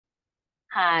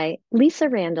Hi, Lisa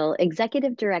Randall,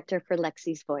 Executive Director for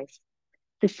Lexie's Voice.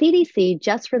 The CDC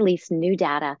just released new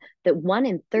data that 1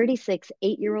 in 36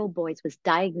 8-year-old boys was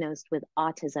diagnosed with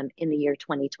autism in the year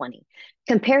 2020.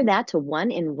 Compare that to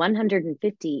 1 in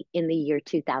 150 in the year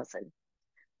 2000.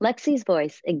 Lexie's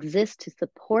Voice exists to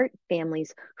support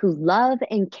families who love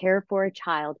and care for a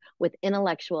child with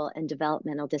intellectual and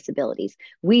developmental disabilities.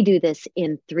 We do this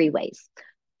in three ways.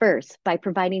 First, by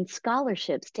providing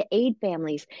scholarships to aid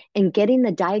families in getting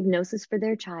the diagnosis for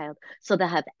their child so they'll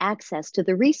have access to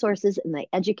the resources and the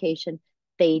education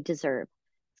they deserve.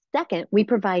 Second, we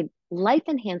provide life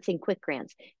enhancing quick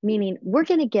grants, meaning we're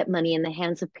going to get money in the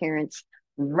hands of parents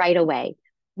right away.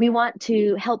 We want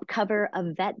to help cover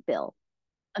a vet bill,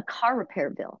 a car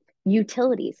repair bill,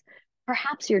 utilities.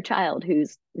 Perhaps your child,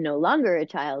 who's no longer a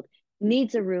child,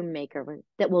 needs a room maker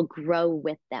that will grow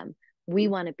with them. We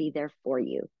want to be there for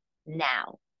you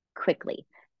now, quickly.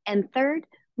 And third,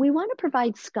 we want to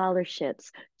provide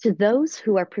scholarships to those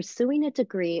who are pursuing a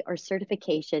degree or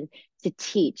certification to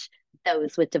teach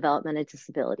those with developmental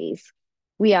disabilities.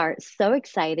 We are so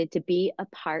excited to be a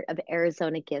part of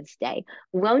Arizona Gives Day.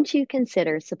 Won't you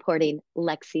consider supporting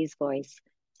Lexie's Voice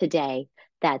today?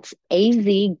 That's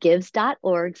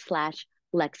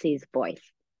azgives.org/Lexie's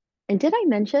Voice. And did I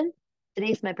mention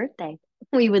today's my birthday?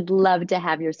 We would love to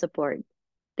have your support.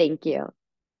 Thank you.